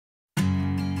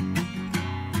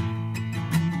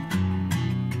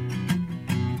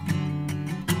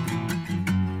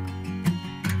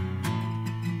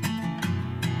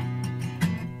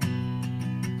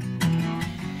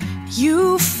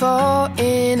You fall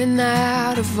in and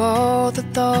out of all the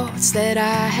thoughts that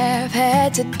I have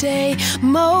had today.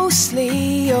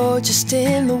 Mostly you're just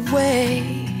in the way.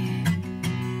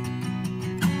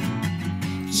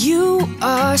 You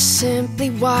are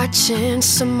simply watching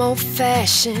some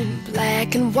old-fashioned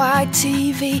black and white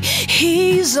TV.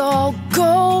 He's all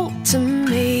gold to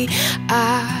me.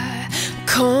 I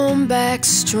come back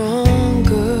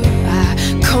stronger.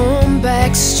 I come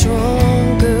back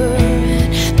stronger.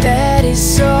 And that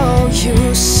is all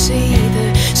you see,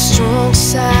 the strong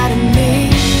side of me.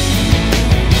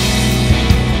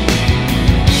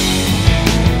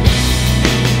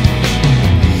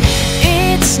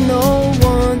 It's no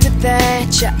wonder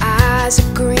that your eyes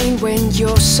are green when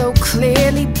you're so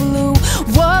clearly blue.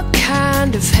 What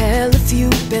kind of hell have you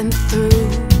been through?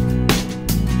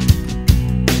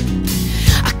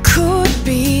 I could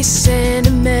be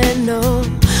sentimental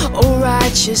or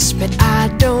righteous, but I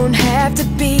don't have to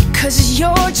be, 'cause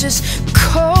you're just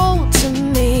cold to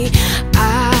me.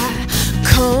 I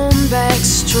come back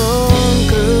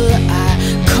stronger. I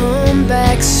come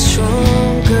back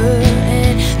stronger.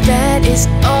 And that is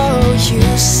all you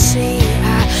see.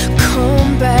 I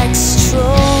come back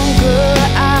stronger.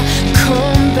 I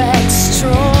come back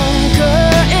stronger.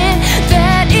 And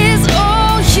that is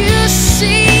all you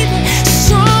see, the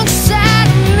strong side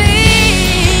of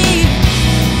me.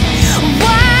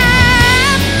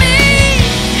 Why me?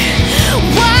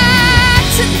 Why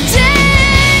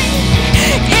today?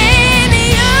 Any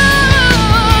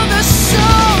other, so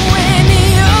any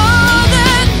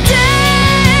other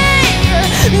day,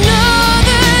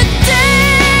 another day.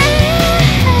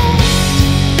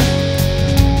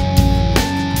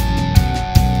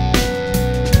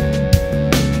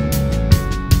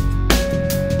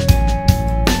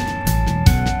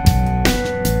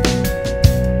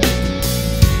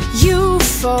 You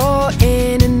fall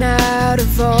in and out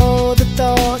of all the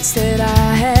thoughts that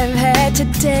I have had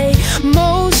today.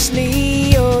 Mostly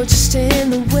you're just in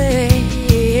the way.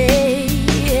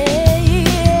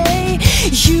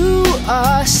 You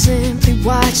are simply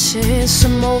watching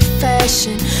some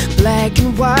old-fashioned black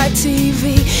and white TV.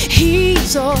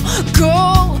 He's all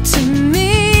gold